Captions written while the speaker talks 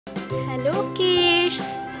Hello kids,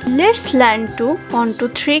 let's learn to 1 to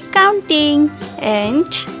 3 counting and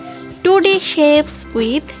 2D shapes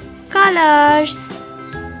with colors.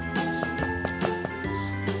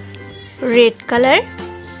 Red color,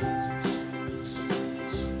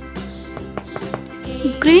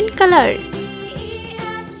 green color,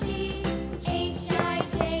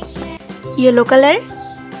 yellow color,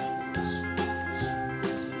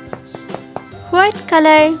 white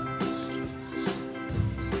color,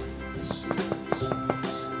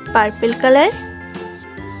 purple color.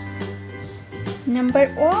 Number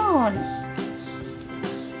 1.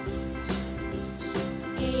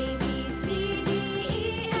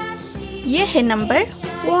 ये है number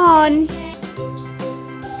 1.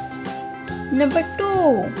 Number 2.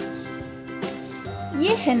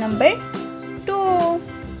 ये है number 2.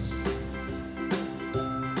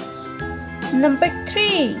 Number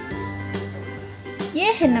 3. ये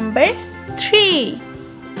है number 3.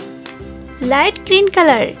 Light green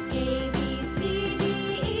color.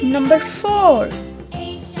 Number 4.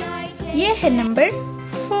 ये है number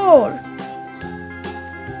 4.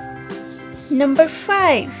 Number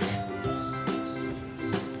 5.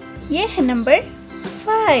 ये है नंबर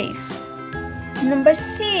 5. Number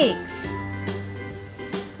 6.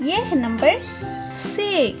 ये है नंबर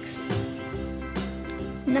 6.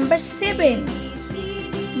 Number 7.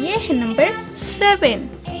 ये है number 7.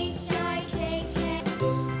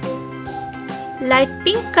 Light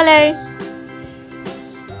pink color.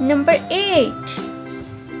 Number 8.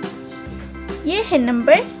 ये है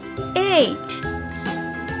नंबर 8.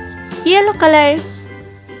 Yellow color.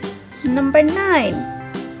 Number 9.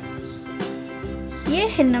 ये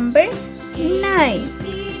है नंबर 9.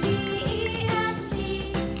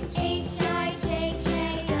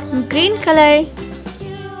 Green color.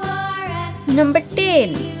 Number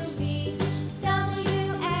 10.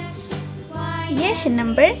 ये है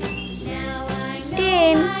नंबर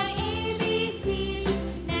 10.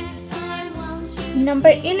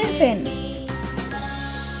 Number 11.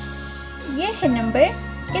 ये है नंबर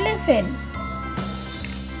 11.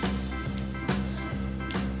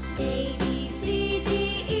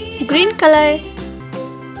 Green color.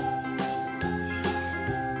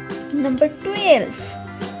 Number 12.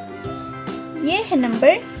 ये है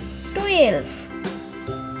नंबर 12.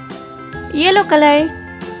 Yellow color.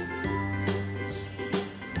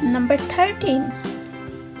 Number 13.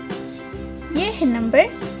 ये है number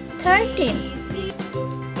 13.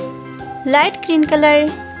 Light green color.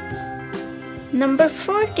 Number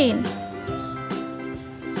 14.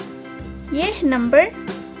 ये है number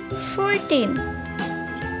 14.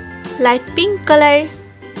 Light pink color.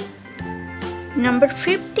 Number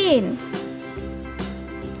 15.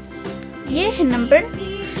 ये है number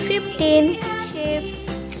 15. Shapes.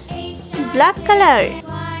 Black color.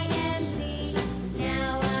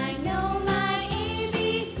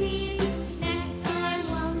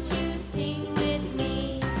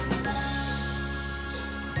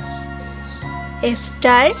 A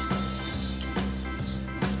star.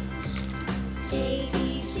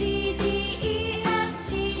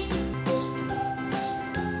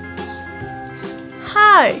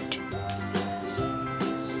 Heart.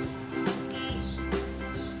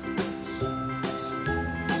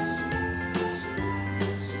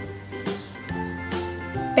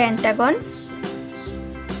 Pentagon.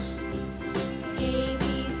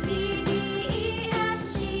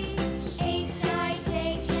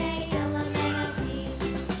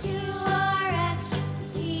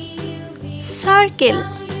 Circle.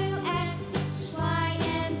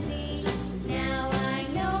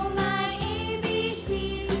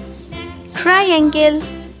 Triangle.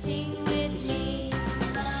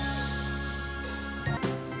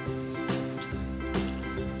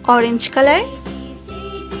 Orange color.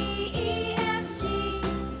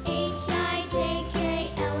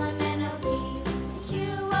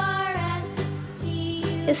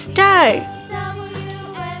 Star.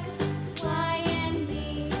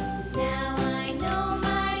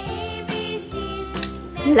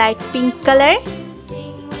 Light pink color.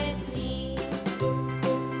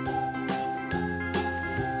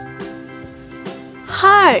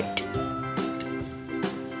 Heart.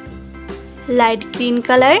 Light green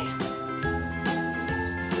color.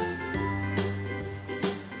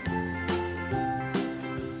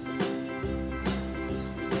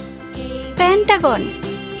 Pentagon.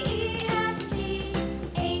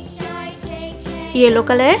 Yellow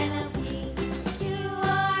color.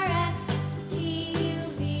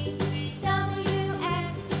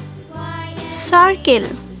 Circle.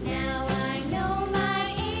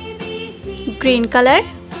 Green color.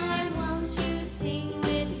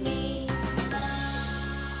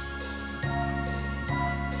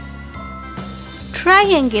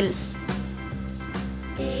 triangle.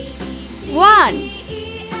 1,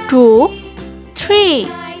 2, 3,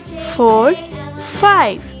 4,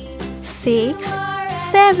 5, 6,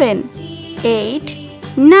 7, 8,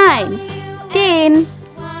 9, 10,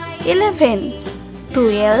 11,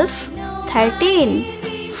 12,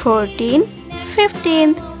 13, 14,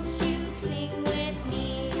 15.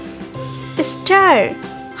 Star,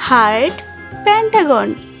 heart,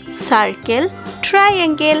 pentagon, circle,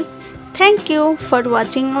 triangle. Thank you for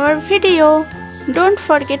watching our video. Don't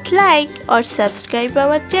forget like or subscribe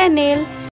our channel.